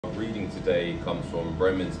today comes from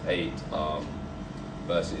Romans 8,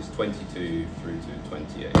 verses 22 through to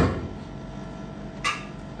 28.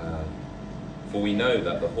 For we know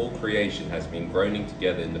that the whole creation has been groaning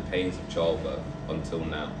together in the pains of childbirth until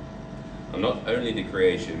now. And not only the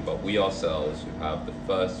creation, but we ourselves who have the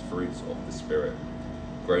first fruits of the Spirit,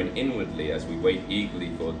 groan inwardly as we wait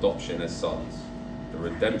eagerly for adoption as sons, the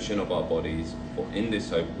redemption of our bodies, for in this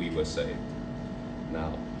hope we were saved.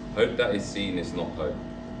 Now, hope that is seen is not hope,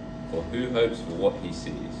 for who hopes for what he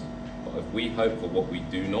sees? But if we hope for what we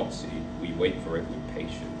do not see, we wait for it with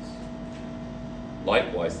patience.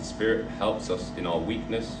 Likewise, the Spirit helps us in our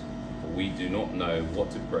weakness, for we do not know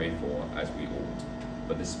what to pray for as we ought.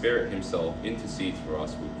 But the Spirit himself intercedes for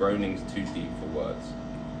us with groanings too deep for words.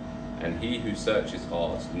 And he who searches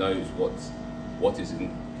hearts knows what is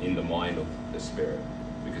in the mind of the Spirit,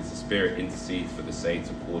 because the Spirit intercedes for the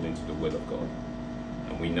saints according to the will of God.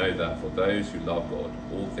 And we know that for those who love God,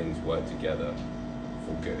 all things work together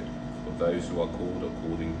for good, for those who are called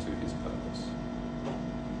according to his purpose.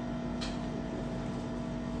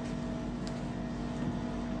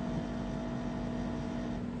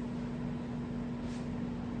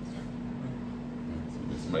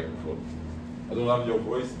 This microphone. I don't have your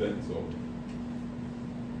voice then, so.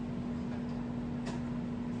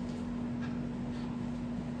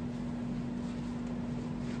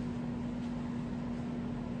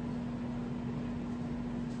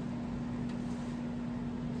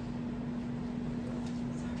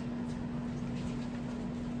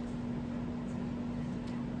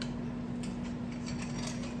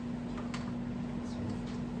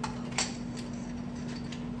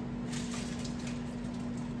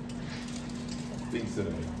 Thanks, Then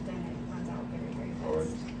it runs out very, very fast. all right.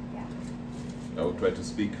 Yeah. I will try to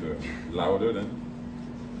speak louder then.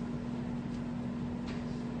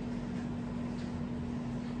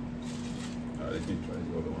 Let me try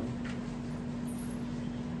the other one.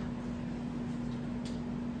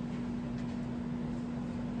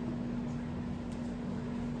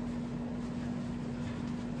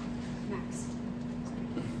 Next.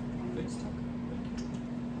 Next.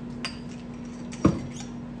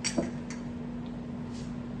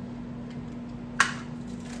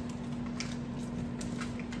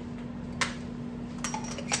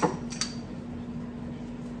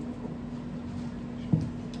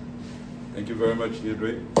 Thank you very much,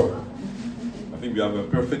 Deirdre. I think we have a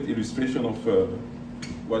perfect illustration of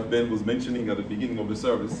what Ben was mentioning at the beginning of the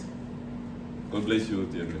service. God bless you,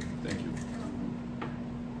 Deirdre. Thank you.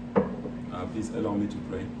 Please allow me to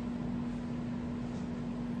pray.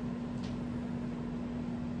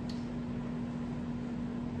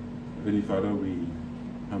 Heavenly Father, we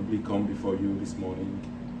humbly come before you this morning,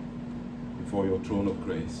 before your throne of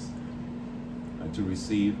grace, and to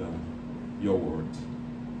receive your word.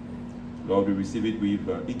 Lord, we receive it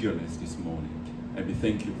with eagerness this morning, and we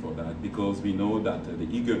thank you for that, because we know that the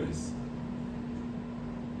eagerness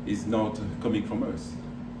is not coming from us.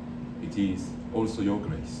 It is also your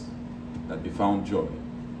grace that we found joy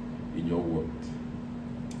in your word.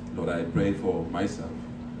 Lord, I pray for myself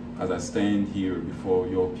as I stand here before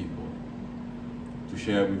your people to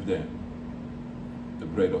share with them the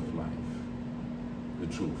bread of life, the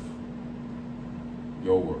truth,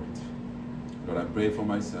 your word. Lord, I pray for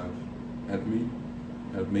myself. Help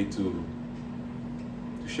me to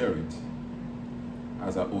share it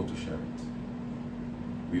as I ought to share it,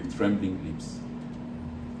 with trembling lips.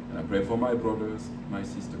 And I pray for my brothers, my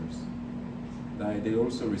sisters, that they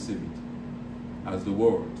also receive it as the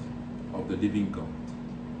word of the living God,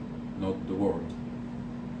 not the word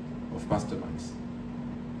of Pastor Max,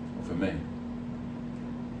 of a man,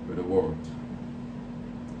 but the word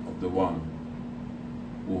of the one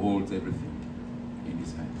who holds everything in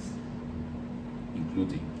his hands,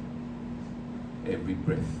 including every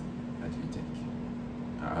breath that we take.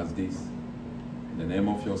 I ask this in the name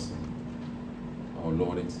of your Son, our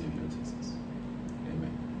Lord and Savior Jesus.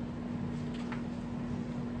 Amen.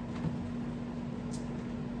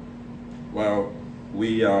 Well,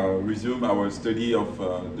 we resume our study of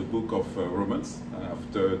the book of Romans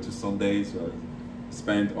after 2 Sundays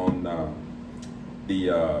spent on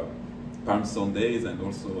the Palm Sundays and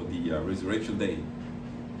also the Resurrection Day.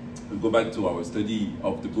 We'll go back to our study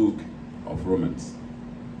of the book of Romans.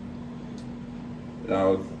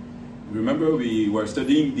 Now, remember we were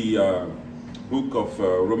studying the book of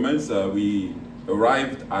Romans. We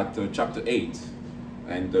arrived at chapter 8.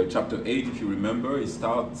 And chapter 8, if you remember, it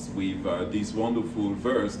starts with this wonderful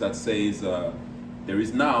verse that says, there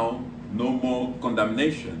is now no more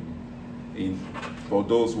condemnation for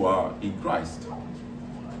those who are in Christ.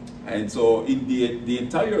 And so in the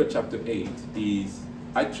entire chapter 8 is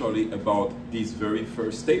actually about this very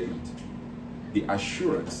first statement, the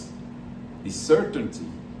assurance, the certainty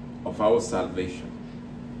of our salvation.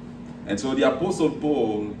 And so the Apostle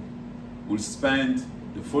Paul will spend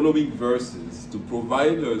the following verses to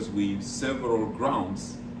provide us with several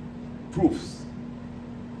grounds, proofs,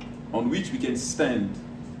 on which we can stand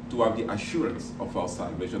to have the assurance of our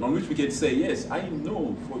salvation, on which we can say, yes, I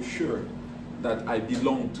know for sure that I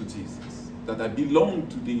belong to Jesus, that I belong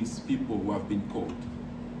to these people who have been called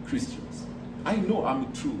Christians. I know I'm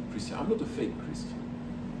a true Christian. I'm not a fake Christian.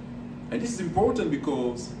 And this is important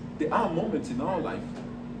because there are moments in our life,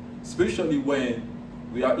 especially when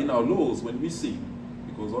we are in our lows, when we sin,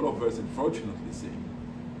 because all of us unfortunately sin.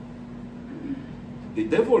 The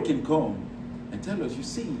devil can come and tell us, you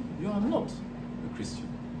see, you are not a Christian.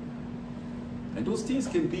 And those things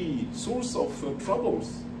can be source of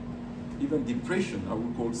troubles, even depression, I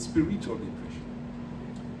would call spiritual depression.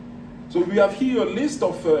 So we have here a list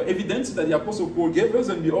of evidences that the Apostle Paul gave us,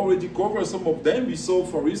 and we already covered some of them. We saw,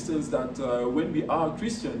 for instance, that when we are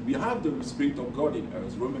Christian, we have the Spirit of God in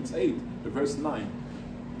us. Romans 8, the verse 9.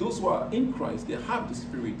 Those who are in Christ, they have the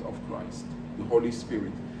Spirit of Christ, the Holy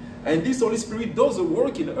Spirit. And this Holy Spirit does a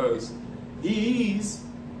work in us. He is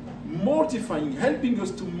mortifying, helping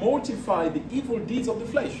us to mortify the evil deeds of the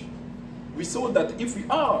flesh. We saw that if we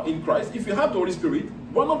are in Christ, if we have the Holy Spirit,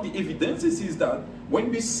 one of the evidences is that when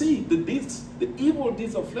we see the deeds, the evil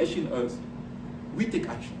deeds of flesh in us, we take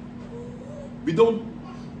action. We don't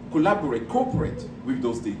cooperate with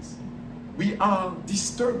those deeds. We are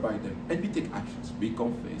disturbed by them and we take actions. We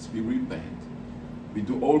confess, we repent, we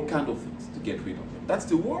do all kinds of things to get rid of them. That's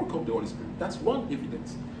the work of the Holy Spirit. That's one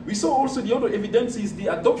evidence. We saw also the other evidence is the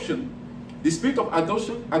adoption, the spirit of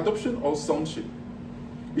adoption or sonship.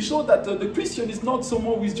 We saw that the Christian is not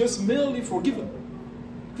someone who is just merely forgiven.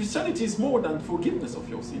 Christianity is more than forgiveness of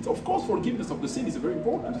your sins. Of course, forgiveness of the sin is a very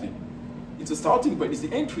important thing. It's a starting point, it's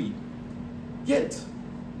the entry. Yet,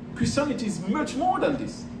 Christianity is much more than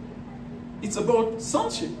this. It's about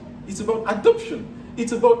sonship. It's about adoption.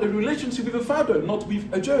 It's about a relationship with a father, not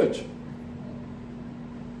with a judge.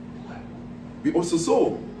 We also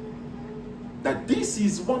saw that this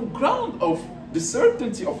is one ground of the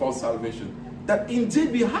certainty of our salvation. That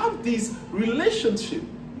indeed we have this relationship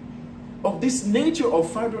of this nature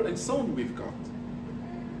of father and son with God.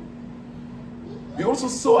 We also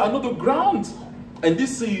saw another ground, and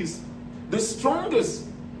this is the strongest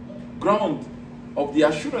ground of the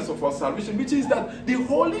assurance of our salvation, which is that the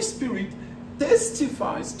Holy Spirit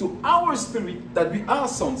testifies to our spirit that we are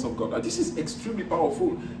sons of God. And this is extremely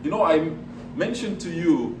powerful. You know, I mentioned to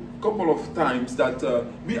you a couple of times that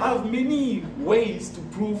we have many ways to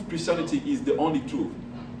prove Christianity is the only truth.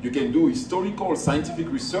 You can do historical,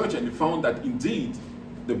 scientific research, and you found that indeed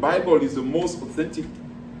the Bible is the most authentic,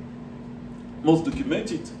 most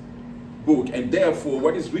documented book, and therefore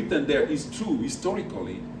what is written there is true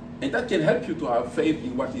historically, and that can help you to have faith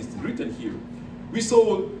in what is written here. We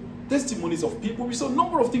saw testimonies of people, we saw a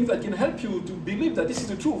number of things that can help you to believe that this is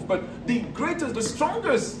the truth, but the greatest, the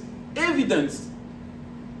strongest evidence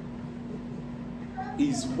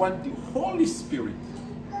is what the Holy Spirit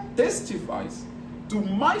testifies to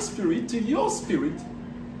my spirit, to your spirit,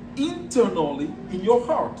 internally in your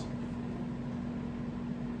heart.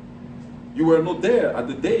 You were not there at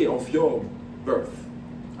the day of your birth.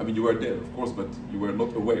 I mean, you were there, of course, but you were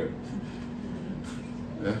not aware.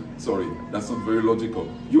 Sorry, that's not very logical.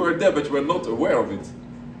 You were there, but you were not aware of it.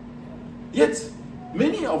 Yet,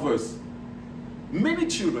 many of us, many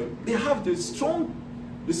children, they have the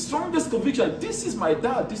strongest conviction, this is my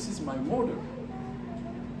dad, this is my mother.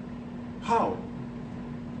 How?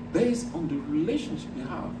 Based on the relationship they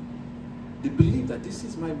have. They believe that this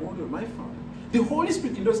is my mother, my father. The Holy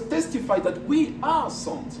Spirit in us testifies that we are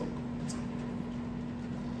sons of God.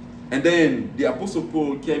 And then the Apostle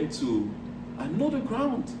Paul came to another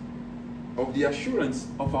ground of the assurance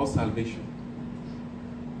of our salvation,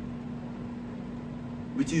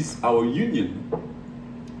 which is our union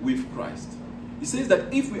with Christ. He says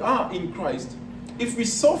that if we are in Christ, if we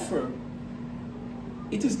suffer,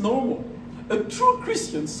 it is normal. A true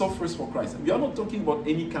Christian suffers for Christ. We are not talking about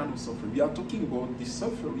any kind of suffering. We are talking about the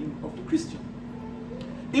suffering of the Christian.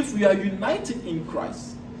 If we are united in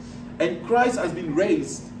Christ, and Christ has been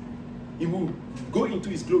raised, he will go into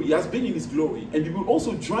his glory. He has been in his glory, and we will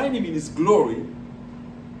also join him in his glory.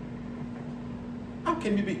 How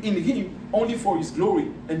can we be in him only for his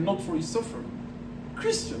glory and not for his suffering?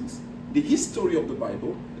 Christians, the history of the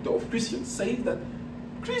Bible, of Christians, say that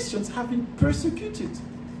Christians have been persecuted.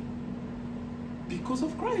 Because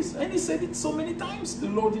of Christ. And he said it so many times. The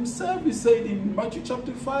Lord himself, he said in Matthew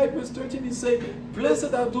chapter 5 verse 13, he said,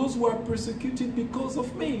 blessed are those who are persecuted because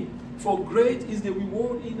of me, for great is the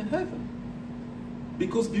reward in heaven.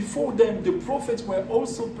 Because before them, the prophets were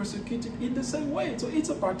also persecuted in the same way. So it's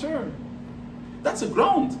a pattern. That's a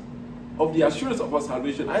ground of the assurance of our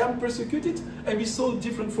salvation. I am persecuted, and we saw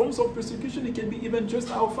different forms of persecution. It can be even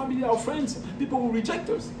just our family, our friends, people who reject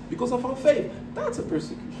us because of our faith. That's a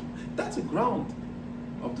persecution. That's a ground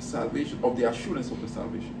of the salvation, of the assurance of the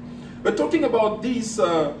salvation. But talking about this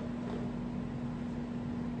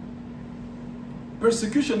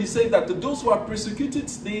persecution, he said that those who are persecuted,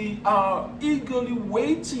 they are eagerly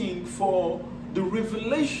waiting for the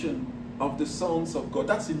revelation of the sons of God.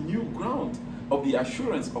 That's a new ground of the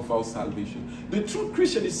assurance of our salvation. The true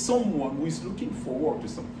Christian is someone who is looking forward to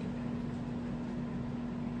something.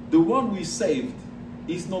 The one who is saved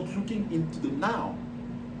is not looking into the now.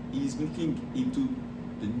 He is looking into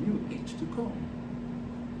the new age to come.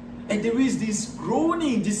 And there is this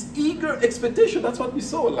groaning, this eager expectation. That's what we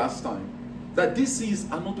saw last time. That this is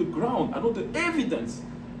another ground, another evidence.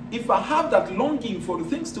 If I have that longing for the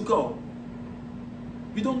things to come,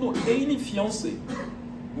 we don't know any fiancé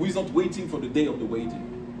who is not waiting for the day of the wedding.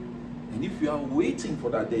 And if we are waiting for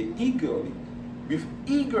that day eagerly, with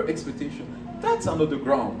eager expectation, that's another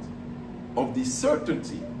ground of the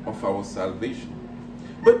certainty of our salvation.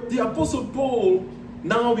 But the Apostle Paul,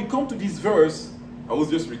 now we come to this verse. I was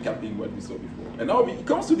just recapping what we saw before. And now it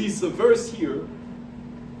comes to this verse here,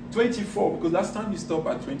 24, because last time we stopped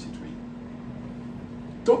at 23.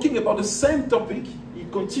 Talking about the same topic, he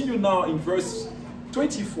continued now in verse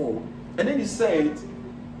 24. And then he said,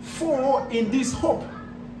 for in this hope.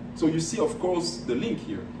 So you see, of course, the link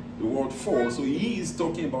here, the word for. So he is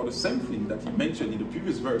talking about the same thing that he mentioned in the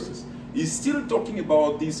previous verses. He's still talking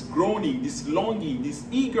about this groaning, this longing, this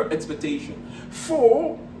eager expectation.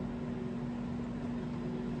 For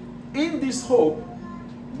in this hope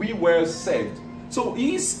we were saved. So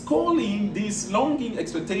he's calling this longing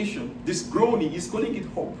expectation, this groaning, he's calling it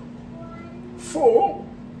hope. For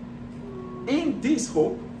in this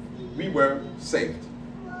hope we were saved.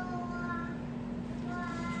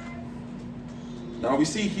 Now we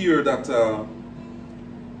see here that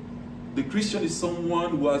the Christian is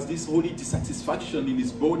someone who has this holy dissatisfaction in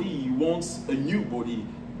his body. He wants a new body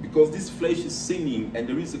because this flesh is sinning and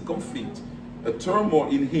there is a conflict, a turmoil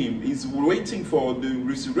in him. He's waiting for the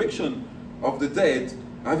resurrection of the dead,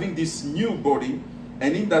 having this new body.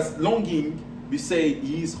 And in that longing, we say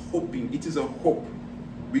he is hoping. It is a hope.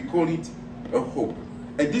 We call it a hope.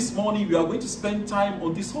 And this morning we are going to spend time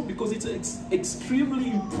on this hope because it's an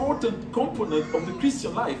extremely important component of the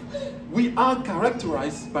Christian life. We are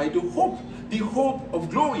characterized by the hope of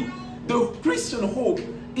glory. The Christian hope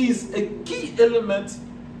is a key element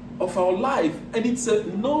of our life, and it's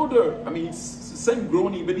another, I mean, it's the same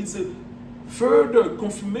groaning, but it's a further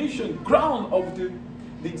confirmation, ground of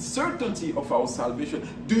the certainty of our salvation.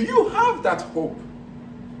 Do you have that hope?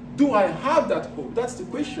 Do I have that hope? That's the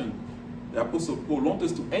question the Apostle Paul wants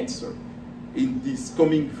us to answer in these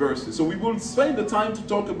coming verses. So we will spend the time to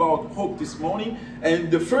talk about hope this morning. And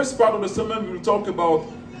the first part of the sermon, we will talk about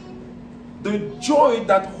the joy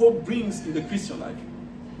that hope brings in the Christian life.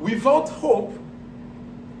 Without hope,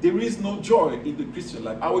 there is no joy in the Christian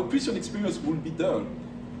life. Our Christian experience will be dull,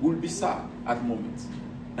 will be sad at moments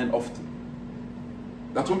and often.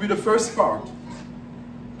 That will be the first part.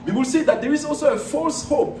 We will see that there is also a false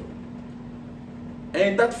hope.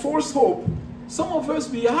 And that false hope, some of us,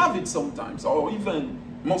 we have it sometimes, or even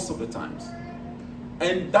most of the times.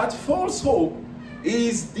 And that false hope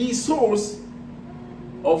is the source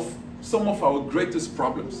of some of our greatest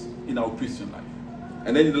problems in our Christian life.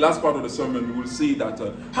 And then in the last part of the sermon, we will see that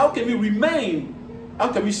how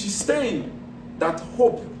can we sustain that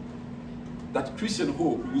hope, that Christian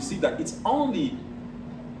hope? We will see that it's only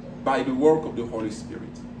by the work of the Holy Spirit.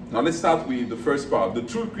 Now let's start with the first part. The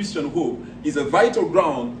true Christian hope is a vital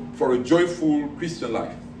ground for a joyful Christian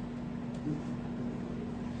life.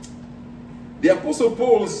 The Apostle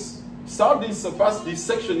Paul started this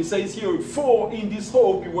section, he says here, for in this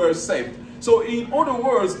hope we were saved. So in other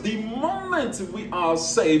words, the moment we are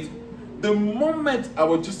saved, the moment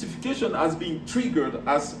our justification has been triggered,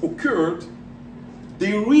 has occurred,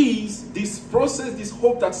 there is this process, this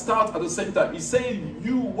hope that starts at the same time. He said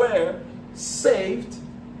you were saved.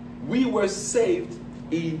 We were saved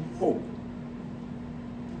in hope.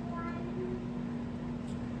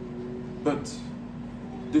 But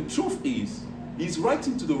the truth is, he's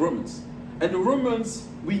writing to the Romans. And the Romans,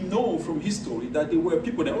 we know from history that they were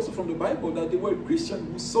people, and also from the Bible, that they were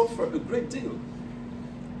Christians who suffered a great deal.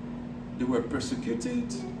 They were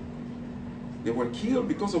persecuted. They were killed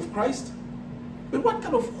because of Christ. But what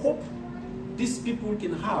kind of hope these people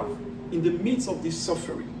can have in the midst of this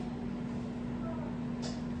suffering?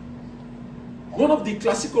 One of the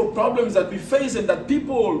classical problems that we face and that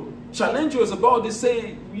people challenge us about, they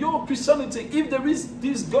say, your Christianity, if there is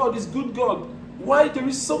this God, this good God, why there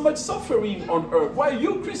is so much suffering on earth? Why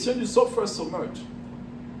you Christians, you suffer so much?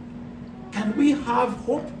 Can we have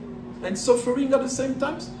hope and suffering at the same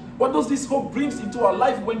time? What does this hope bring into our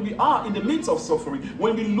life when we are in the midst of suffering?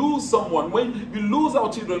 When we lose someone, when we lose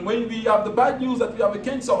our children, when we have the bad news that we have a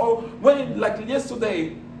cancer, or when, like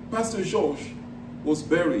yesterday, Pastor George was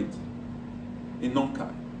buried in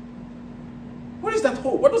Nonkai. What is that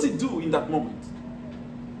hope? What does it do in that moment?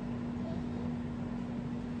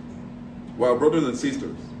 Well, brothers and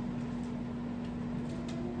sisters,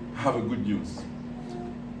 I have a good news.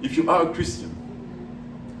 If you are a Christian,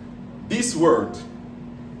 this world,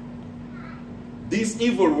 this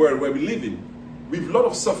evil world where we live in, with a lot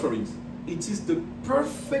of sufferings, it is the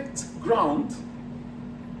perfect ground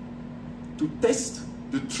to test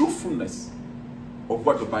the truthfulness of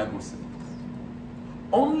what the Bible says.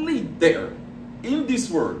 Only there, in this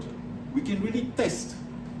world, we can really test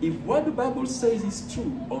if what the Bible says is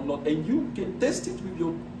true or not, and you can test it with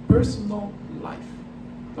your personal life.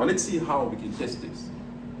 Now let's see how we can test this.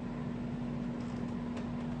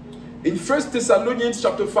 In 1 Thessalonians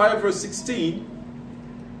chapter 5 verse 16,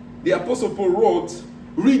 the Apostle Paul wrote,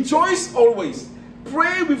 rejoice always,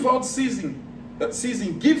 pray without ceasing,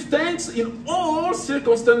 give thanks in all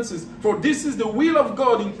circumstances, for this is the will of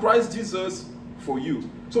God in Christ Jesus for you.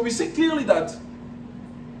 So we see clearly that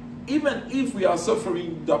even if we are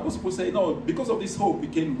suffering, the Apostle Paul says, no, because of this hope, we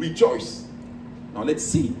can rejoice. Now let's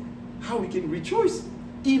see how we can rejoice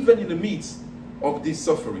even in the midst of these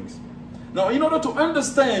sufferings. Now, in order to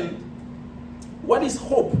understand what is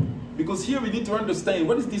hope, because here we need to understand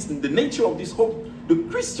what is this, the nature of this hope, the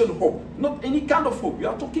Christian hope, not any kind of hope. We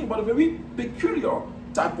are talking about a very peculiar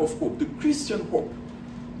type of hope, the Christian hope.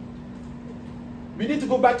 We need to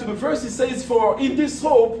go back to the verse. It says, for in this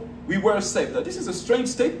hope we were saved. Now, this is a strange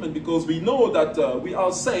statement because we know that we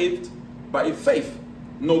are saved by faith,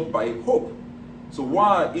 not by hope. So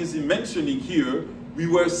why is he mentioning here, we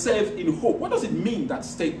were saved in hope? What does it mean, that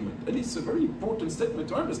statement? And it's a very important statement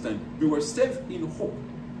to understand. We were saved in hope.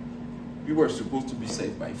 We were supposed to be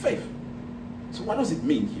saved by faith. So what does it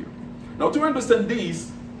mean here? Now, to understand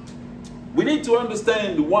this, we need to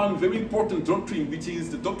understand one very important doctrine, which is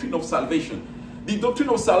the doctrine of salvation. The doctrine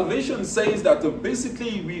of salvation says that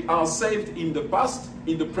basically we are saved in the past,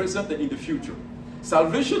 in the present, and in the future.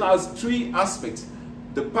 Salvation has three aspects: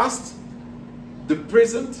 the past, the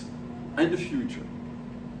present, and the future.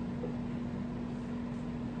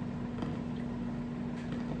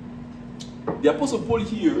 The Apostle Paul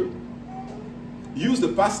here used the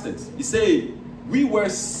past tense. He said, we were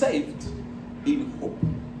saved in hope.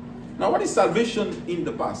 Now, what is salvation in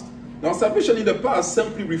the past? Now, salvation in the past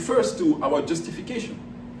simply refers to our justification.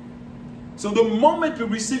 So the moment we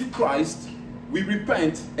receive Christ, we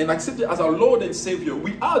repent and accept it as our Lord and Savior,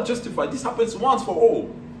 we are justified. This happens once for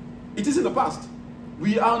all. It is in the past.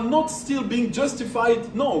 We are not still being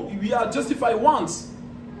justified. No, we are justified once.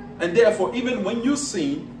 And therefore, even when you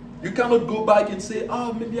sin, you cannot go back and say,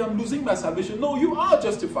 maybe I'm losing my salvation. No, you are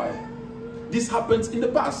justified. This happens in the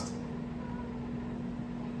past.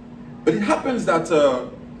 But it happens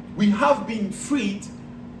that we have been freed.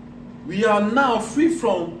 We are now free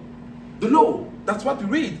from the law. That's what we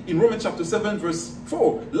read in Romans chapter 7 verse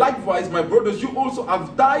 4. Likewise, my brothers, you also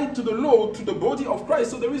have died to the law through the body of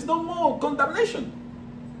Christ. So there is no more condemnation.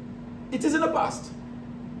 It is in the past.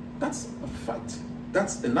 That's a fact.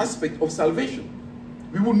 That's an aspect of salvation.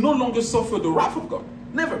 We will no longer suffer the wrath of God.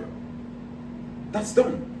 Never. That's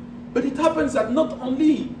done. But it happens that not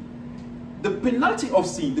only the penalty of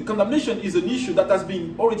sin, the condemnation, is an issue that has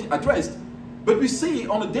been already addressed, but we see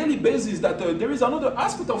on a daily basis that there is another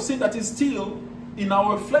aspect of sin that is still in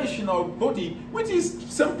our flesh, in our body, which is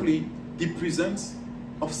simply the presence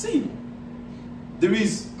of sin. There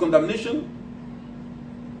is condemnation,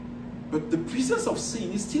 but the presence of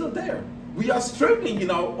sin is still there. We are struggling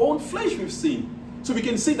in our own flesh with sin. So we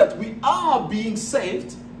can see that we are being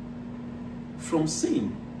saved from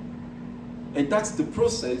sin. And that's the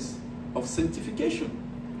process of sanctification.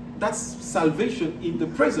 That's salvation in the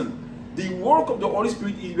present. The work of the Holy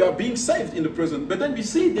Spirit is we are being saved in the present. But then we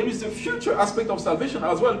see there is a future aspect of salvation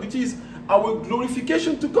as well, which is our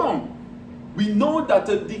glorification to come. We know that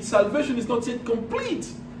the salvation is not yet complete.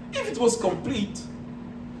 If it was complete,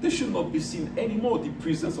 there should not be sin anymore. The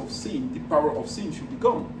presence of sin, the power of sin should be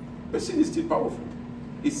gone. But sin is still powerful.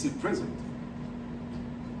 It's still present.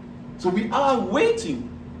 So we are waiting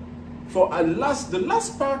for the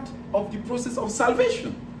last part of the process of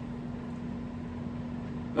salvation.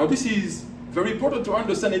 Now this is very important to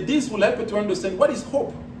understand, and this will help you to understand what is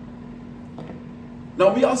hope.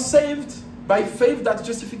 Now we are saved by faith, that's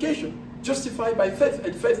justification. Justified by faith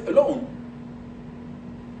and faith alone.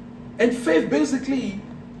 And faith basically,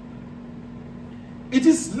 it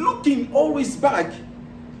is looking always back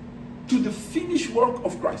to the finished work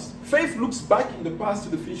of Christ. Faith looks back in the past to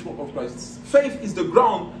the finished work of Christ. Faith is the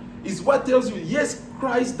ground, is what tells you, yes,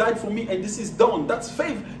 Christ died for me and this is done. That's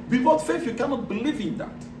faith. Without faith, you cannot believe in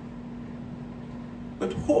that.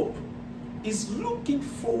 But hope is looking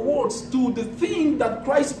forwards to the thing that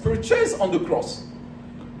Christ purchased on the cross.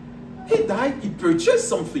 He died, he purchased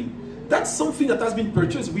something. That's something that has been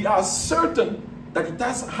purchased. We are certain that it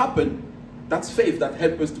has happened. That's faith that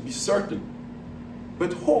helps us to be certain.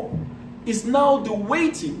 But hope is now the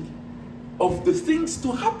waiting of the things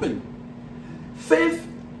to happen. Faith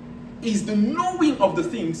is the knowing of the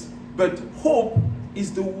things, but hope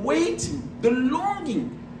is the waiting, the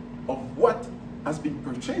longing of what has been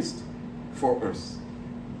purchased for us.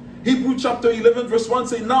 Hebrews chapter 11 verse 1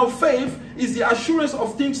 says, now faith is the assurance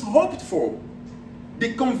of things hoped for,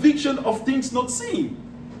 the conviction of things not seen.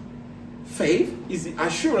 Faith is the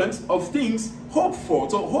assurance of things hoped for.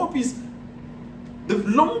 So hope is the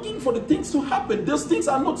longing for the things to happen. Those things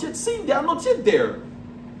are not yet seen. They are not yet there.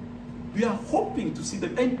 We are hoping to see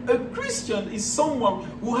them. And a Christian is someone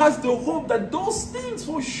who has the hope that those things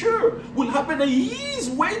for sure will happen, and he is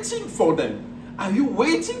waiting for them. Are you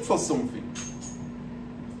waiting for something?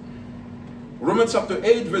 Romans chapter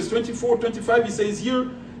 8 verse 24-25, he says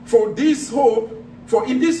here, for in this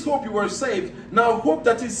hope you were saved. Now hope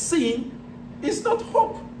that is seen is not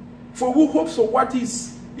hope. For who hopes for what he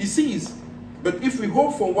sees? But if we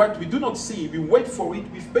hope for what we do not see, we wait for it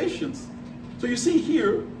with patience. So you see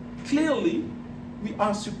here, clearly, we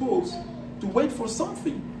are supposed to wait for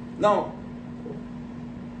something. Now,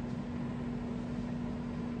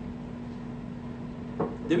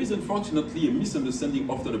 there is unfortunately a misunderstanding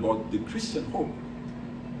often about the Christian hope.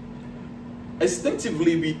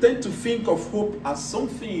 Instinctively, we tend to think of hope as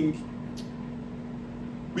something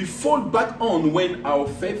we fall back on when our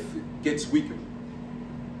faith gets weaker.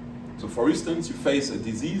 So for instance, you face a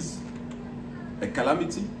disease, a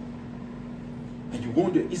calamity, and you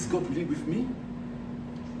wonder, is God really with me?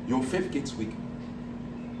 Your faith gets weaker.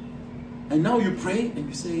 And now you pray and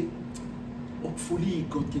you say, hopefully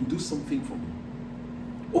God can do something for me.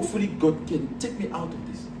 Hopefully God can take me out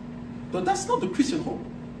of this. But that's not the Christian hope.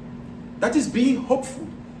 That is being hopeful.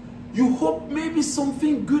 You hope maybe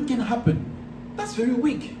something good can happen. That's very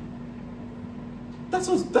weak. That's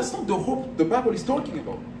not the hope the Bible is talking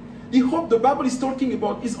about. The hope the Bible is talking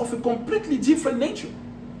about is of a completely different nature.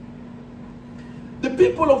 The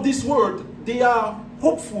people of this world, they are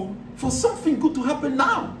hopeful for something good to happen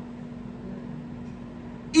now.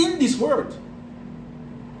 In this world,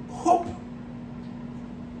 hope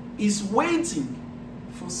is waiting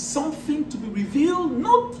for something to be revealed,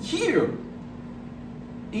 not here,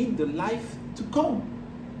 in the life to come.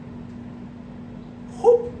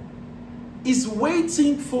 Hope is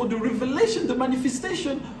waiting for the revelation, the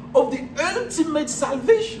manifestation of the ultimate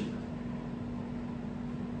salvation.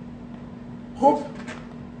 Hope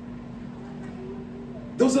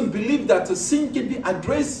doesn't believe that a sin can be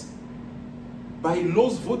addressed by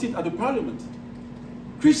laws voted at the parliament.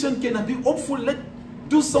 Christians cannot be hopeful,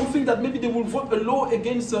 do something that maybe they will vote a law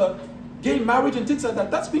against gay marriage and things like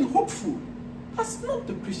that. That's being hopeful. That's not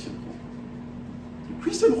the Christian hope. The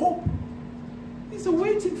Christian hope is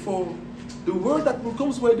waiting for the world that will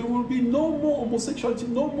come where there will be no more homosexuality,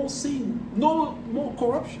 no more sin, no more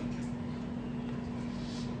corruption.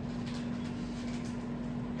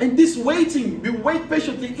 And this waiting, we wait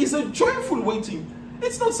patiently, is a joyful waiting.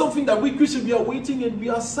 It's not something that we Christians, we are waiting and we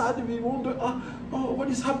are sad and we wonder, oh, what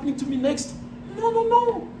is happening to me next? No, no,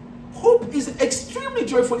 no. Hope is extremely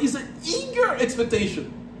joyful. It's an eager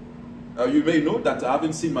expectation. You may know that I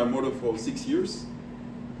haven't seen my mother for 6 years.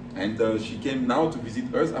 And she came now to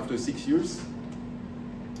visit us after 6 years.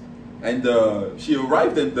 And she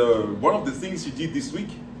arrived, and one of the things she did this week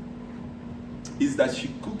is that she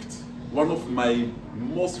cooked one of my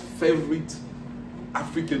most favorite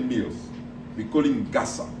African meals. We call it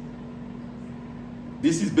gassa.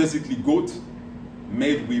 This is basically goat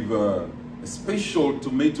made with a special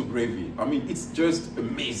tomato gravy. I mean, it's just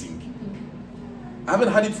amazing. I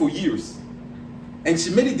haven't had it for years. And she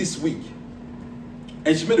made it this week.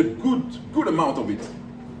 And she made a good amount of it.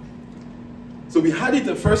 So we had it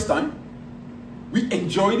the first time. We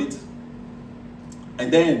enjoyed it.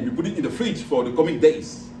 And then we put it in the fridge for the coming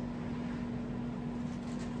days.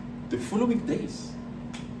 The following days,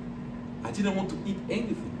 I didn't want to eat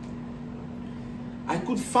anything. I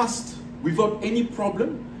could fast without any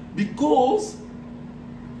problem because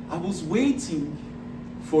I was waiting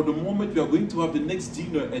for the moment we are going to have the next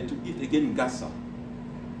dinner and to eat again in Gaza.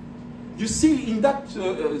 You see, in that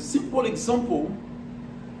simple example,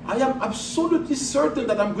 I am absolutely certain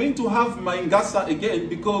that I'm going to have my Ngasa again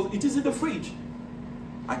because it is in the fridge.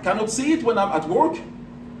 I cannot see it when I'm at work,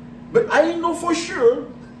 but I know for sure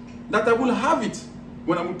that I will have it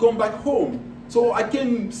when I will come back home. So I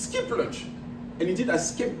can skip lunch. And indeed, I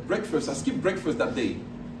skipped breakfast. I skipped breakfast that day.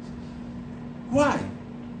 Why?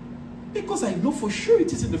 Because I know for sure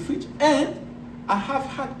it is in the fridge and I have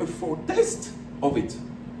had a foretaste of it.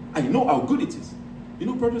 I know how good it is. You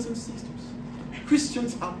know, brothers and sisters,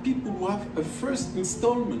 Christians are people who have a first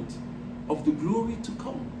installment of the glory to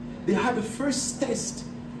come. They had the first taste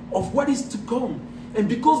of what is to come. And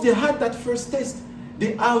because they had that first taste,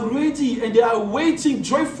 they are ready and they are waiting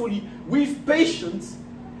joyfully with patience.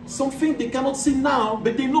 Something they cannot see now,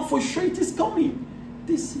 but they know for sure it is coming.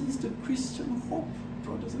 This is the Christian hope,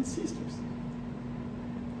 brothers and sisters.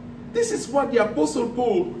 This is what the Apostle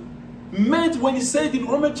Paul meant when he said in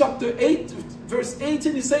Romans chapter 8, verse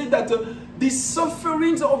 18, he said that the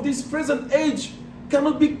sufferings of this present age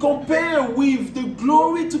cannot be compared with the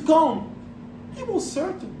glory to come. He was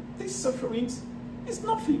certain these sufferings is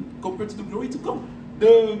nothing compared to the glory to come.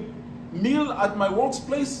 The meal at my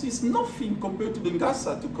workplace is nothing compared to the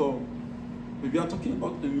Ngasa to come. But we are talking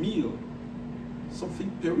about a meal,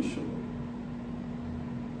 something perishable.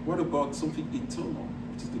 What about something eternal,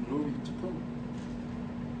 which is the glory to come?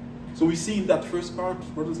 So we see in that first part,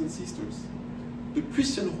 brothers and sisters, the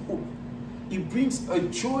Christian hope, it brings a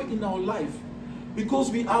joy in our life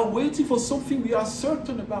because we are waiting for something we are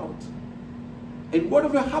certain about. And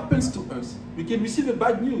whatever happens to us, we can receive a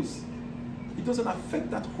bad news. It doesn't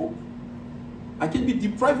affect that hope. I can be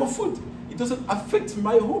deprived of food. It doesn't affect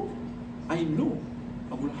my hope. I know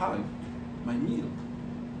I will have my meal.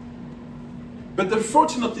 But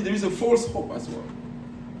unfortunately, there is a false hope as well.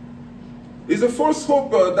 There's a false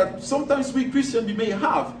hope that sometimes we Christians we may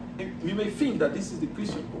have. And we may think that this is the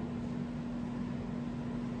Christian hope.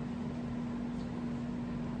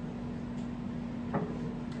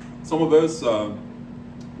 Some of us,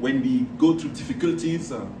 when we go through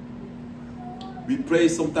difficulties, we pray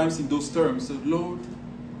sometimes in those terms, Lord,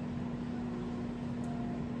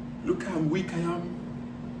 look how weak I am.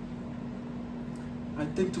 I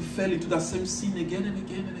tend to fall into that same sin again and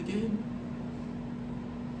again and again.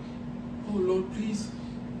 Oh Lord, please,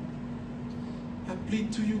 I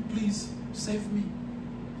plead to you, please save me.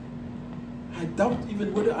 I doubt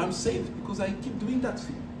even whether I'm saved because I keep doing that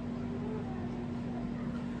thing.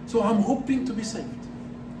 So I'm hoping to be saved.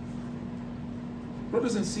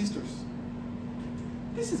 Brothers and sisters,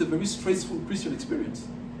 this is a very stressful Christian experience.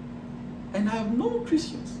 And I have known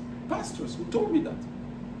Christians, pastors, who told me that.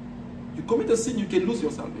 You commit a sin, you can lose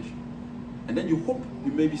your salvation. And then you hope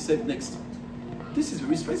you may be saved next. This is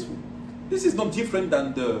very stressful. This is not different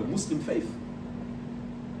than the Muslim faith.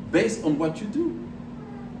 Based on what you do.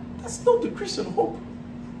 That's not the Christian hope.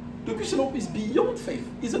 The Christian hope is beyond faith.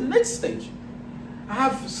 It's the next stage. I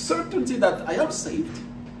have certainty that I am saved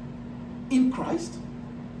in Christ.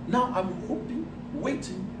 Now I'm hoping,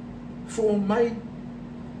 waiting for my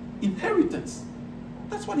inheritance.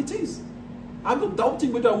 That's what it is. I'm not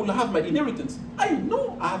doubting whether I will have my inheritance. I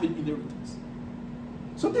know I have an inheritance.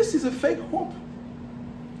 So this is a fake hope.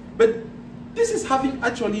 But this is having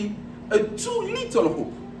actually a too little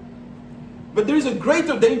hope. But there is a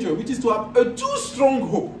greater danger, which is to have a too strong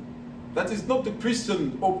hope. That is not the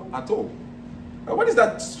Christian hope at all. What is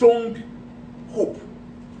that strong hope?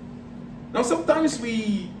 Now sometimes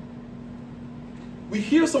we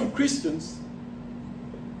hear some Christians,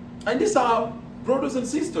 and these are brothers and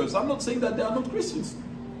sisters. I'm not saying that they are not Christians,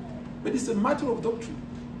 but it's a matter of doctrine,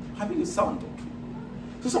 having a sound doctrine.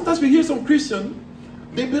 So sometimes we hear some Christian,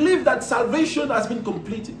 they believe that salvation has been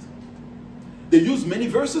completed. They use many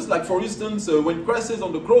verses, like for instance, when Christ says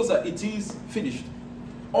on the cross that it is finished.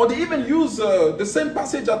 Or they even use the same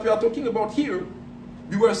passage that we are talking about here.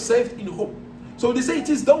 We were saved in hope. So they say it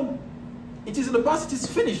is done. It is in the past, it is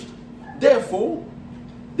finished. Therefore,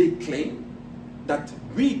 they claim that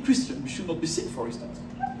we Christians, we should not be sick, for instance.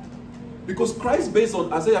 Because Christ, based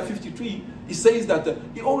on Isaiah 53, he says that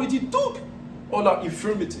he already took all our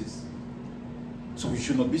infirmities. So we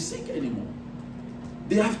should not be sick anymore.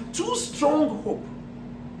 They have too strong hope.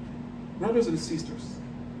 Brothers and sisters,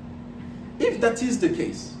 if that is the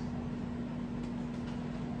case,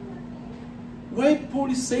 why Paul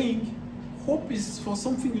is saying hope is for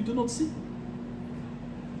something you do not see?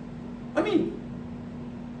 I mean,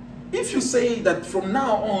 if you say that from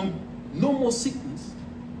now on No more sickness.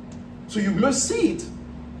 So you must see it.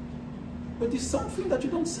 But there's something that you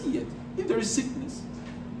don't see yet. If there is sickness,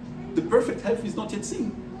 the perfect health is not yet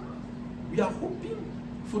seen. We are hoping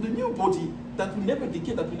for the new body that will never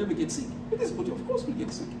decay, that will never get sick. But this body, of course, will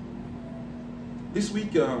get sick. This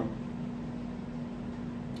week,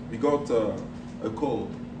 we got a call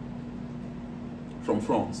from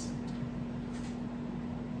France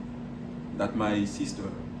that my sister,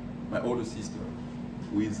 my older sister,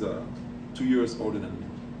 who is 2 years older than me,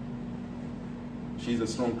 she's a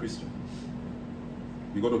strong Christian.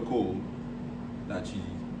 We got a call that she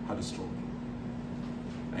had a stroke.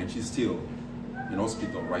 And she's still in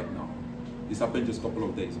hospital right now. This happened just a couple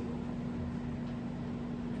of days ago.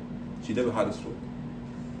 She never had a stroke.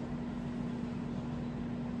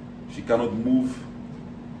 She cannot move.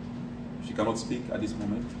 She cannot speak at this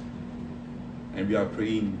moment. And we are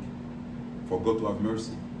praying for God to have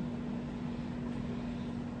mercy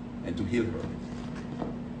and to heal her.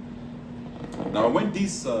 Now, when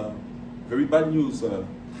this very bad news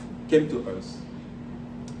came to us,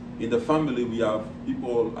 in the family we have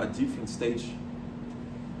people at different stages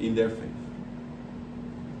in their faith.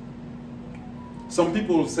 Some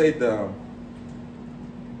people said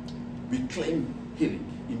we claim healing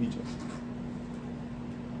immediately.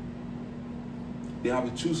 They have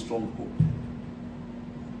a too strong hope.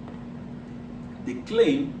 They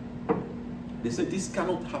claim, they said this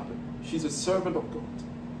cannot happen. She's a servant of God.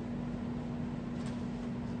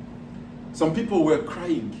 Some people were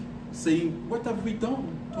crying, saying, what have we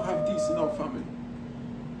done to have this in our family?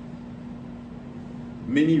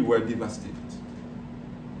 Many were devastated.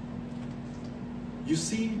 You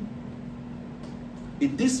see,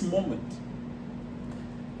 in this moment,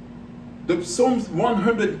 the Psalms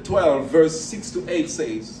 112 verse 6 to 8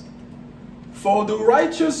 says, for the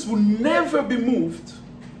righteous will never be moved.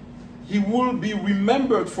 He will be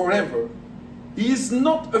remembered forever. He is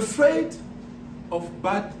not afraid of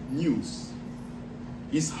bad news.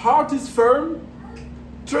 His heart is firm,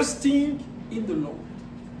 trusting in the Lord.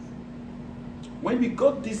 When we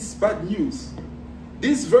got this bad news,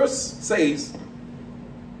 this verse says,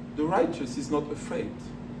 the righteous is not afraid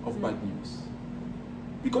of bad news.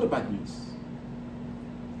 We got a bad news.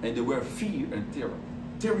 And they were fear and terror.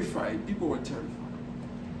 Terrified. People were terrified.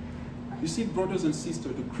 You see, brothers and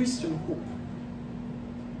sisters, the Christian hope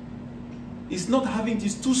is not having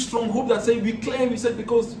this too strong hope that say we claim, we said,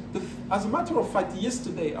 because as a matter of fact,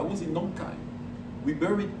 yesterday I was in Nongkai. We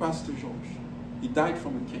buried Pastor George. He died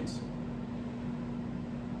from a cancer.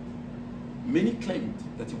 Many claimed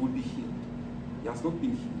that he would be healed. He has not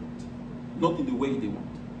been healed. Not in the way they want.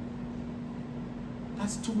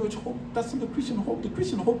 That's too much hope. That's not the Christian hope. The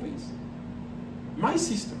Christian hope is my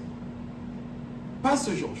sister,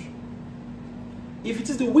 Pastor George, if it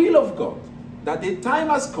is the will of God that the time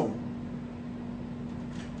has come,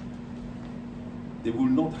 they will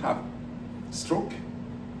not have stroke,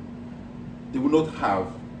 they will not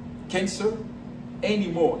have cancer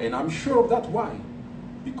anymore. And I'm sure of that. Why?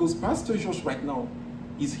 Because Pastor George right now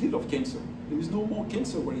is healed of cancer. There is no more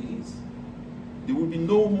cancer where he is. There will be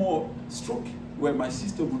no more stroke where my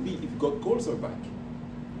sister will be if God calls her back.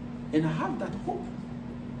 And I have that hope.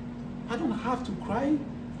 I don't have to cry.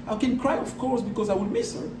 I can cry, of course, because I will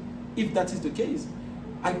miss her, if that is the case.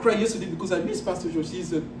 I cried yesterday because I miss Pastor George. He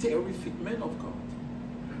is a terrific man of God.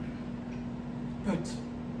 But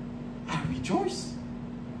I rejoice,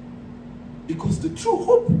 because the true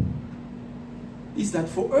hope is that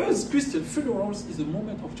for us Christian, funerals is a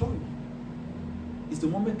moment of joy. It's the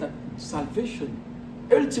moment that salvation,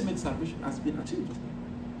 ultimate salvation, has been achieved.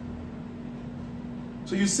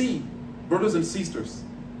 So you see, brothers and sisters,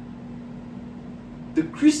 the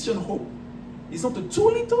Christian hope is not a too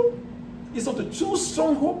little, it's not a too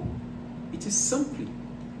strong hope. It is simply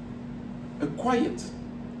a quiet,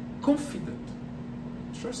 confident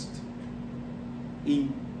trust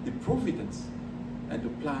in the providence and the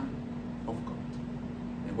plan of God.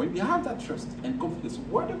 And when we have that trust and confidence,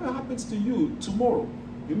 whatever happens to you tomorrow,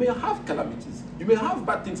 you may have calamities, you may have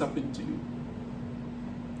bad things happen to you,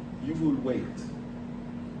 you will wait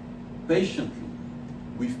patiently,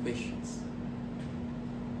 with patience,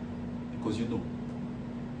 because you know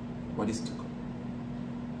what is to come.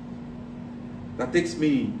 That takes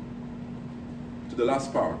me to the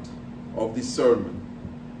last part of this sermon.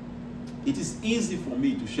 It is easy for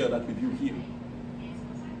me to share that with you here.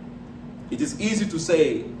 It is easy to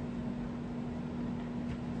say,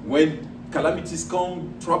 when calamities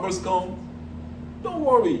come, troubles come, don't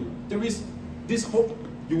worry, there is this hope,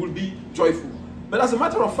 you will be joyful. But as a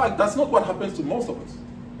matter of fact, that's not what happens to most of us.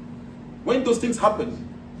 When those things happen,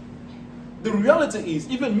 the reality is,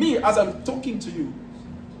 even me, as I'm talking to you,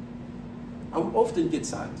 I will often get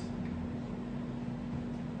sad.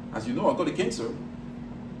 As you know, I got a cancer.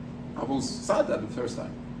 I was sad at the first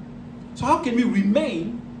time. So how can we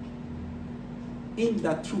remain in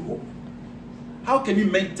that true hope? How can we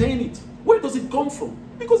maintain it? Where does it come from?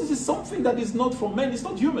 Because it is something that is not from man, it's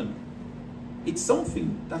not human. It's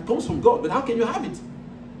something that comes from God, but how can you have it?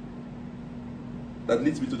 That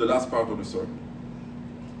leads me to the last part of the sermon.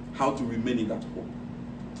 How to remain in that hope.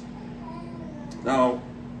 Now,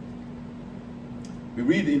 we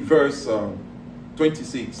read in verse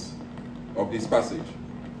 26 of this passage.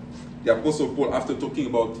 The Apostle Paul, after talking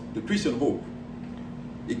about the Christian hope,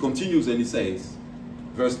 he continues and he says,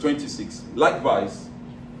 verse 26, likewise,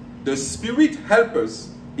 the Spirit helps us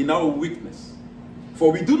in our weakness,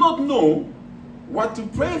 for we do not know what to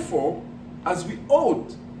pray for as we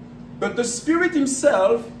ought, but the Spirit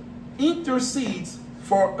himself intercedes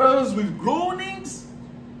for us with groanings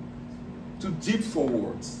too deep for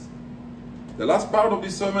words. The last part of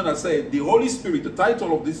this sermon, I said, the Holy Spirit, the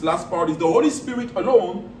title of this last part is the Holy Spirit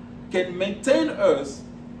alone can maintain us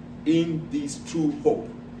in this true hope.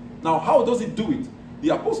 Now, how does it do it? The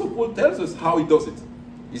Apostle Paul tells us how he does it.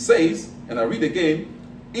 He says, and I read again,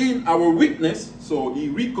 in our weakness, so he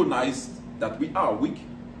recognized that we are weak.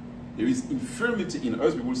 There is infirmity in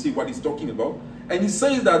us. We will see what he's talking about. And he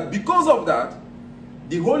says that because of that,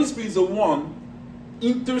 the Holy Spirit is the one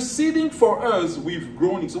interceding for us with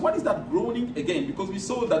groaning. So what is that groaning again? Because we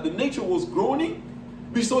saw that the nature was groaning.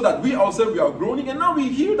 We saw that we ourselves, we are groaning. And now we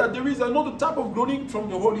hear that there is another type of groaning from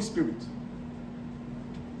the Holy Spirit.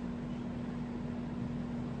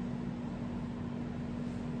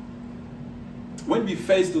 When we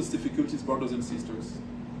face those difficulties, brothers and sisters,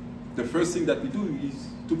 the first thing that we do is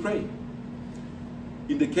to pray.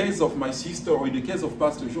 In the case of my sister or in the case of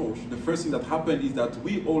Pastor George, the first thing that happened is that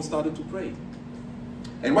we all started to pray.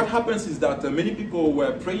 And what happens is that many people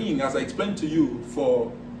were praying, as I explained to you,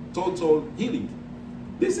 for total healing.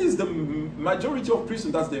 This is the majority of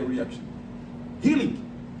Christians, that's their reaction.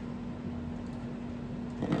 Healing.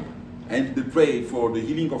 And they pray for the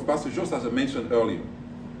healing of Pastor George, as I mentioned earlier.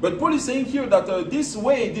 But Paul is saying here that this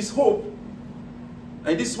way, this hope,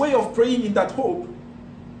 and this way of praying in that hope,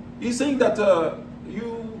 he's saying that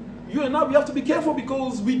you and I, we have to be careful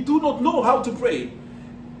because we do not know how to pray.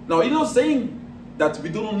 Now, he's not saying that we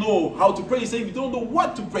don't know how to pray. He's saying we don't know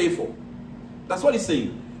what to pray for. That's what he's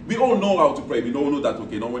saying. We all know how to pray. We all know that,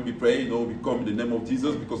 okay, now when we pray, we come in the name of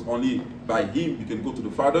Jesus because only by him we can go to the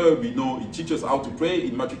Father. We know he teaches us how to pray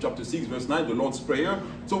in Matthew chapter 6, verse 9, the Lord's Prayer.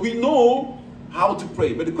 So we know how to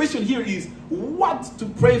pray. But the question here is what to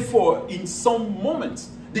pray for in some moments.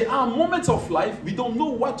 There are moments of life we don't know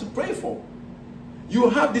what to pray for. You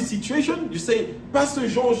have this situation, you say, Pastor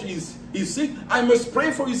George is sick, I must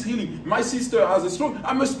pray for his healing. My sister has a stroke,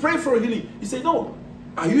 I must pray for healing. You say, no,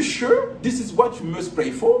 are you sure this is what you must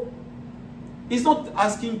pray for? He's not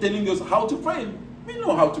telling us how to pray. We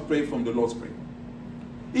know how to pray from the Lord's Prayer.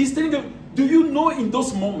 He's telling us, do you know in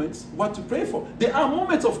those moments what to pray for? There are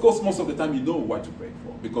moments, of course, most of the time you know what to pray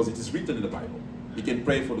for because it is written in the Bible. We can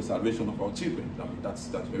pray for the salvation of our children. I mean, that's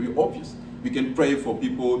very obvious. We can pray for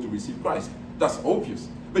people to receive Christ. That's obvious.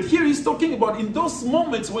 But here he's talking about in those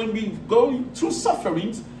moments when we go through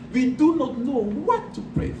sufferings, we do not know what to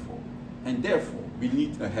pray for. And therefore, we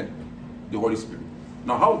need a helper, the Holy Spirit.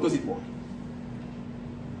 Now, how does it work?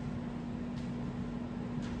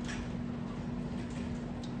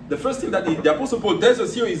 The first thing that the Apostle Paul tells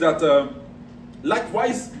us here is that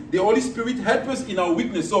likewise, the Holy Spirit helps us in our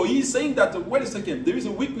weakness. So he's saying that, wait a second, there is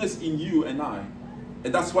a weakness in you and I.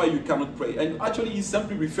 And that's why you cannot pray. And actually, he's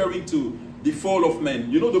simply referring to the fall of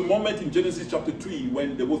man. You know the moment in Genesis chapter 3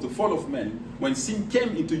 when there was the fall of man, when sin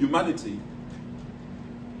came into humanity,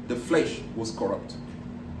 the flesh was corrupt.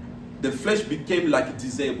 The flesh became like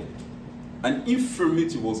disabled. An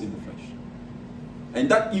infirmity was in the flesh. And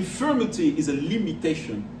that infirmity is a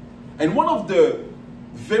limitation. And one of the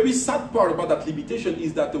very sad part about that limitation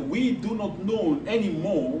is that we do not know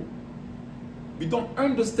anymore. We don't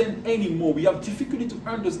understand anymore. We have difficulty to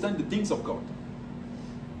understand the things of God.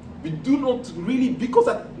 We do not really, because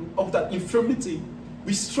of that infirmity,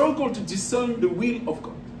 we struggle to discern the will of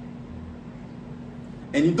God.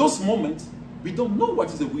 And in those moments, we don't know what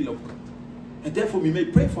is the will of God. And therefore, we may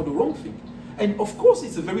pray for the wrong thing. And of course,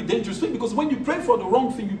 it's a very dangerous thing because when you pray for the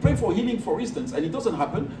wrong thing, you pray for healing, for instance, and it doesn't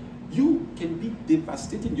happen, you can be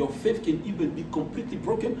devastated. Your faith can even be completely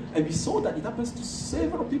broken. And we saw that it happens to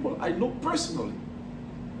several people I know personally.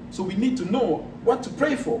 So we need to know what to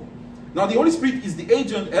pray for. Now, the Holy Spirit is the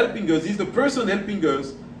agent helping us. He's the person helping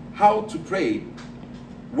us how to pray.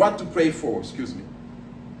 What to pray for, excuse me.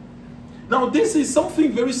 Now, this is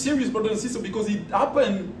something very serious, brothers and sisters, because it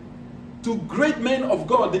happened To great men of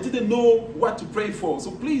God, they didn't know what to pray for.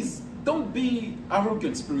 So please, don't be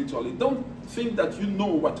arrogant spiritually. Don't think that you know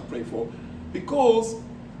what to pray for. Because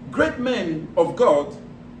great men of God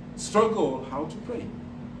struggle how to pray.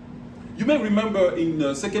 You may remember in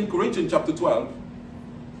 2 Corinthians chapter 12,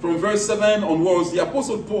 from verse 7 onwards, the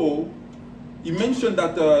Apostle Paul, he mentioned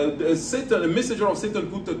that Satan, a messenger of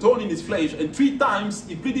Satan, put a thorn in his flesh, and 3 times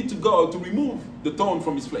he pleaded to God to remove the thorn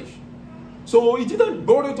from his flesh. So he didn't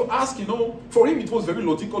bother to ask, for him it was very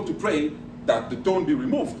logical to pray that the thorn be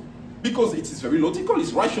removed. Because it is very logical,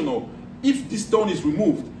 it's rational. If this thorn is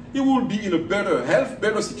removed, he will be in a better health,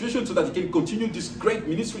 better situation so that he can continue this great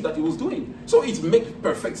ministry that he was doing. So it makes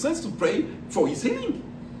perfect sense to pray for his healing.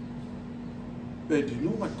 But do you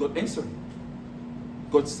know what God answered?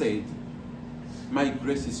 God said, my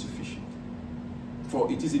grace is sufficient,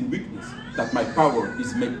 for it is in weakness that my power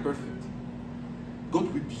is made perfect.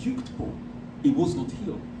 God rebuked Paul. He was not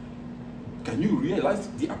healed. Can you realize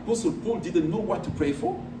the Apostle Paul didn't know what to pray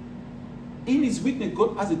for? In his weakness,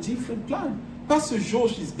 God has a different plan. Pastor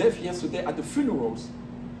George is deaf yesterday at the funerals.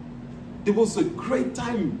 There was a great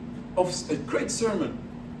time of a great sermon.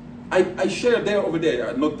 I shared there over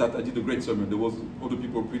there. Not that I did a great sermon. There was other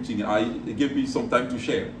people preaching. It gave me some time to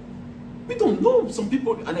share. We don't know. Some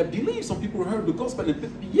people, and I believe some people heard the gospel.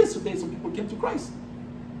 And yesterday, some people came to Christ.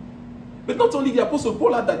 But not only the Apostle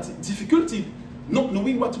Paul had that difficulty not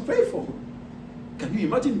knowing what to pray for. Can you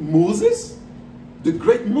imagine Moses? The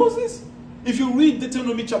great Moses? If you read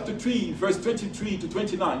Deuteronomy chapter 3, verse 23 to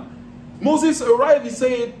 29, Moses arrived, he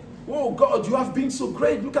said, oh God, you have been so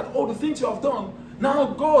great. Look at all the things you have done. Now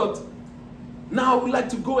God, now I would like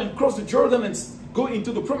to go and cross the Jordan and go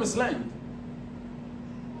into the promised land.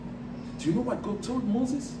 Do you know what God told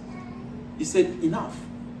Moses? He said, enough.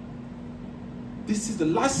 This is the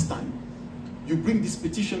last time you bring this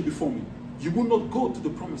petition before me. You will not go to the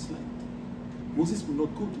promised land. Moses will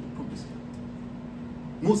not go to the promised land.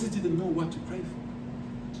 Moses didn't know what to pray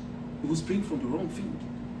for. He was praying for the wrong thing.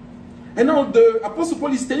 And now the Apostle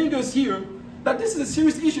Paul is telling us here that this is a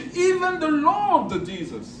serious issue. Even the Lord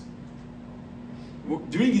Jesus,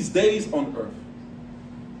 during his days on earth,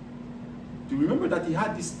 do you remember that he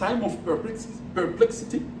had this time of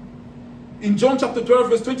perplexity? In John chapter 12,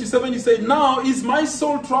 verse 27, he said, now is my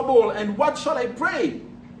soul troubled, and what shall I pray?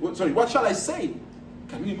 Sorry, what shall I say?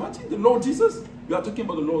 Can you imagine the Lord Jesus? We are talking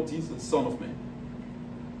about the Lord Jesus, Son of Man.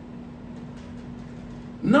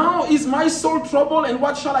 Now is my soul troubled, and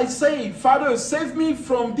what shall I say? Father, save me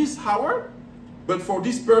from this hour, but for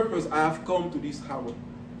this purpose I have come to this hour.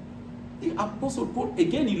 The Apostle Paul,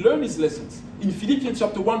 again, he learned his lessons. In Philippians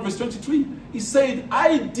chapter 1, verse 23, he said,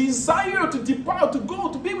 I desire to depart, to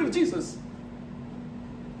go, to be with Jesus.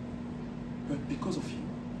 But because of you,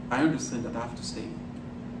 I understand that I have to stay.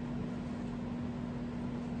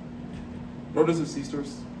 Brothers and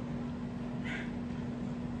sisters,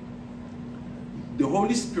 the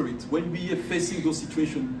Holy Spirit, when we are facing those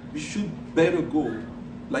situations, we should better go.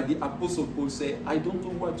 Like the Apostle Paul said, I don't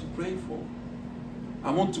know what to pray for.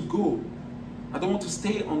 I want to go. I don't want to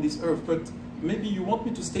stay on this earth, but maybe you want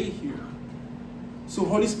me to stay here. So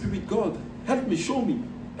Holy Spirit, God, help me, show me.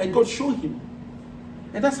 And God showed him.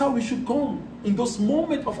 And that's how we should come in those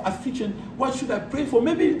moments of affliction. What should I pray for?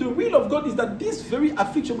 Maybe the will of God is that this very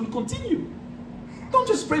affliction will continue. Don't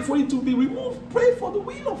just pray for it to be removed. Pray for the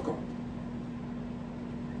will of God.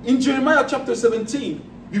 In Jeremiah chapter 17,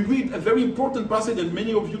 we read a very important passage, and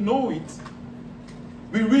many of you know it.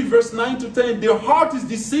 We read verse 9 to 10. Their heart is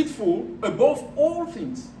deceitful above all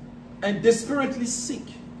things and desperately sick.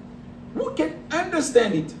 Who can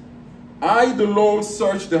understand it? I, the Lord,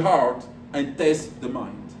 search the heart and test the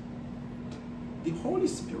mind. The Holy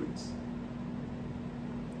Spirit,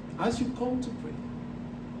 as you come to pray,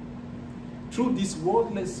 through these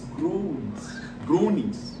wordless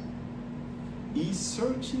groanings, He is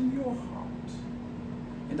searching your heart.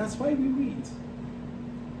 And that's why we read.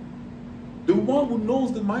 The one who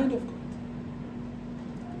knows the mind of God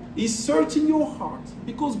is searching your heart.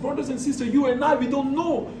 Because brothers and sisters, you and I, we don't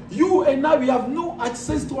know. You and I, we have no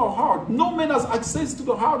access to our heart. No man has access to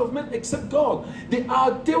the heart of man except God. There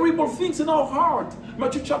are terrible things in our heart.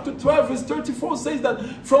 Matthew chapter 12 verse 34 says that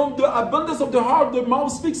from the abundance of the heart, the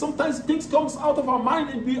mouth speaks. Sometimes things comes out of our mind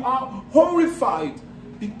and we are horrified.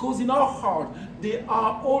 Because in our heart, there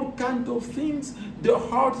are all kinds of things. The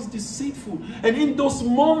heart is deceitful. And in those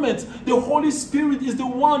moments, the Holy Spirit is the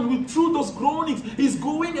one who, through those groanings, is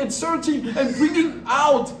going and searching and bringing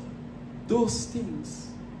out those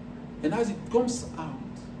things. And as it comes out,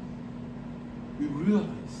 we realize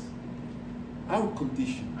our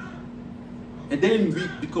condition. And then we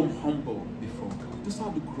become humble before God. Those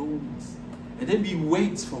are the groanings. And then we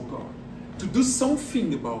wait for God. to do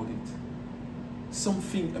something about it.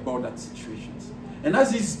 Something about that situation. And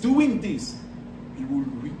as he's doing this, he will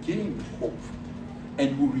regain hope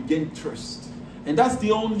and will regain trust. And that's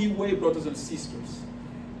the only way, brothers and sisters,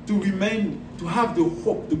 to remain, to have the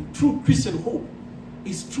hope, the true Christian hope,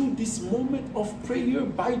 is through this moment of prayer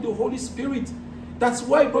by the Holy Spirit. That's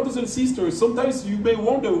why, brothers and sisters, sometimes you may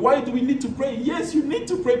wonder, why do we need to pray? Yes, you need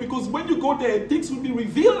to pray, because when you go there, things will be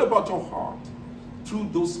revealed about your heart through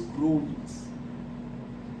those groanings.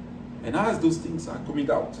 And as those things are coming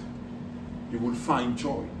out, you will find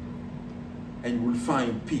joy and you will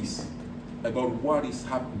find peace about what is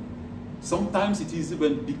happening. Sometimes it is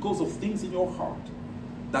even because of things in your heart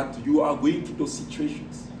that you are going through those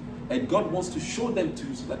situations. And God wants to show them to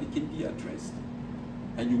you so that it can be addressed.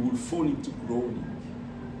 And you will fall into groaning.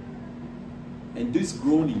 And these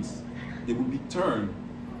groanings, they will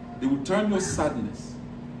turn your sadness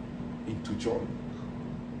into joy.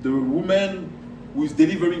 The woman who is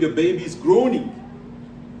delivering a baby is groaning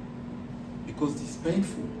because it's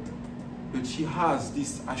painful. But she has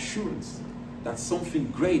this assurance that something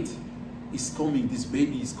great is coming. This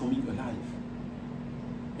baby is coming alive.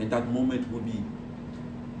 And that moment will be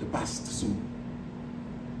the past soon.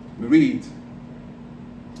 We read,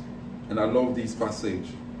 and I love this passage,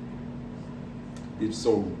 this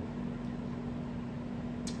psalm,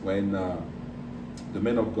 when the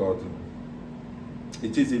man of God,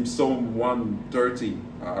 it is in Psalm 130.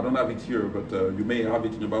 I don't have it here, but you may have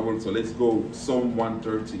it in your Bible, so let's go Psalm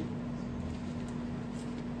 130.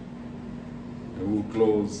 And we'll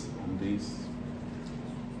close on this.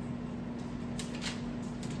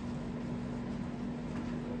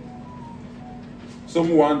 Psalm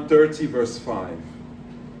 130, verse 5.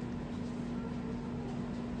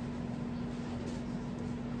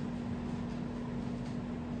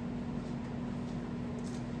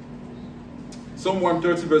 Psalm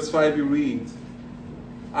 130, verse 5, you read,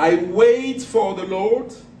 I wait for the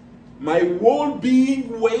Lord, my whole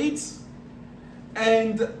being waits,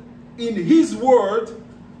 and in his word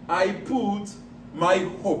I put my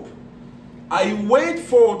hope. I wait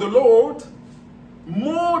for the Lord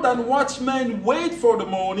more than watchmen wait for the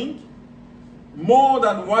morning, more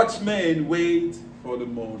than watchmen wait for the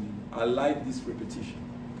morning. I like this repetition.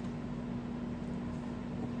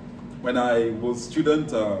 When I was a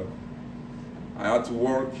student, I had to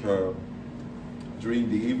work during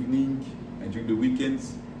the evening and during the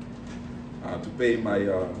weekends to pay my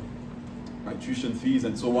my tuition fees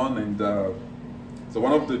and so on. And so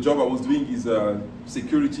one of the jobs I was doing is a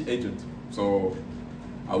security agent. So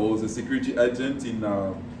I was a security agent in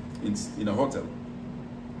a hotel,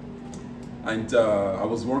 and I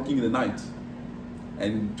was working in the night,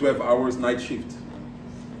 and 12 hours night shift.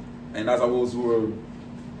 And as I was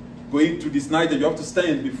going to this night, and you have to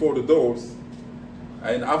stand before the doors.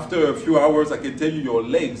 And after a few hours, I can tell you your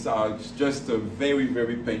legs are just very,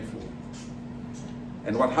 very painful.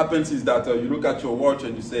 And what happens is that you look at your watch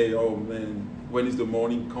and you say, oh man, when is the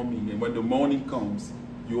morning coming? And when the morning comes,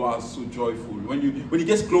 you are so joyful. When it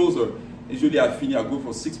gets closer, usually I go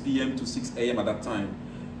for 6 p.m. to 6 a.m. at that time.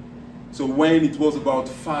 So when it was about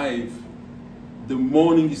 5, the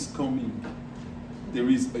morning is coming, there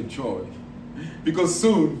is a joy. Because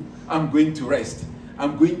soon I'm going to rest.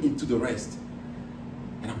 I'm going into the rest.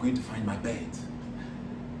 And I'm going to find my bed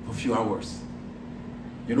for a few hours.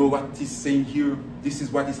 You know what he's saying here? This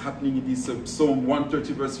is what is happening in this Psalm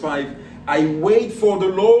 130 verse 5. I wait for the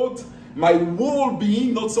Lord, my whole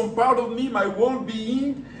being, not some part of me, my whole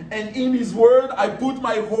being. And in his word, I put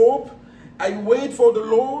my hope. I wait for the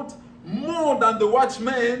Lord more than the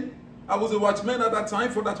watchman. I was a watchman at that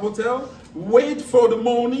time for that hotel. Wait for the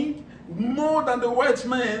morning. More than the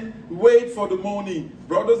watchman, wait for the morning.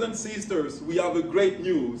 Brothers and sisters, we have a great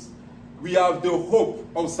news. We have the hope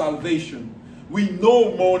of salvation. We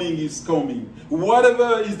know morning is coming.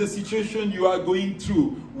 Whatever is the situation you are going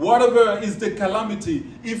through, whatever is the calamity,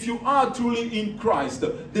 if you are truly in Christ,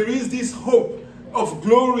 there is this hope of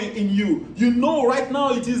glory in you. You know right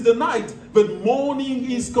now it is the night, but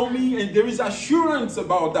morning is coming and there is assurance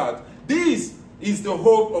about that. This is the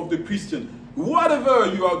hope of the Christian.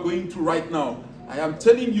 Whatever you are going through right now, I am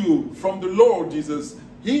telling you from the Lord Jesus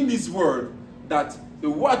in his word that the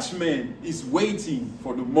watchman is waiting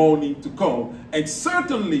for the morning to come, and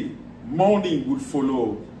certainly morning will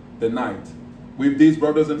follow the night. With these,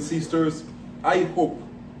 brothers and sisters, I hope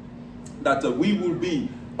that we will be,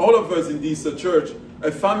 all of us in this church,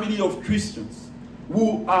 a family of Christians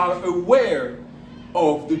who are aware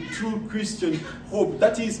of the true Christian hope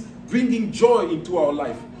that is bringing joy into our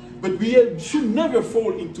life. But we should never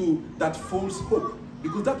fall into that false hope,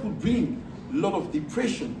 because that would bring a lot of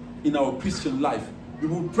depression in our Christian life. We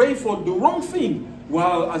will pray for the wrong thing,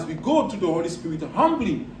 while as we go to the Holy Spirit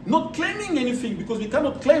humbly, not claiming anything, because we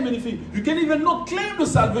cannot claim anything. You can even not claim the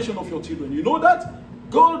salvation of your children. You know that?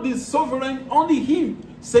 God is sovereign. Only Him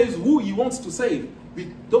says who He wants to save. We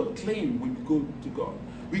don't claim when we go to God.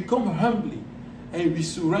 We come humbly and we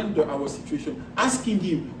surrender our situation, asking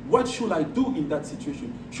Him, what should I do in that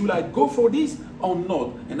situation? Should I go for this or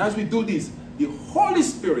not? And as we do this, the Holy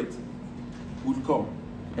Spirit will come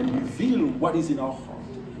and reveal what is in our heart.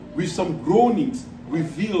 With some groanings,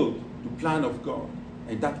 reveal the plan of God.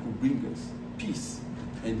 And that will bring us peace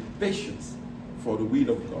and patience for the will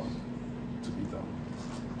of God to be done.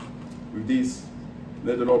 With this,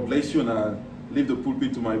 let the Lord bless you, and I leave the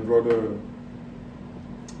pulpit to my brother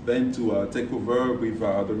Ben to take over with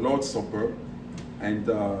the Lord's Supper. And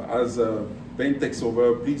as Ben takes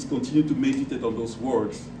over, please continue to meditate on those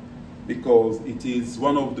words, because it is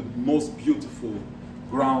one of the most beautiful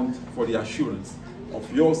ground for the assurance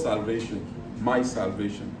of your salvation, my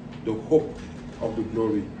salvation, the hope of the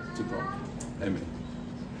glory to come. Amen.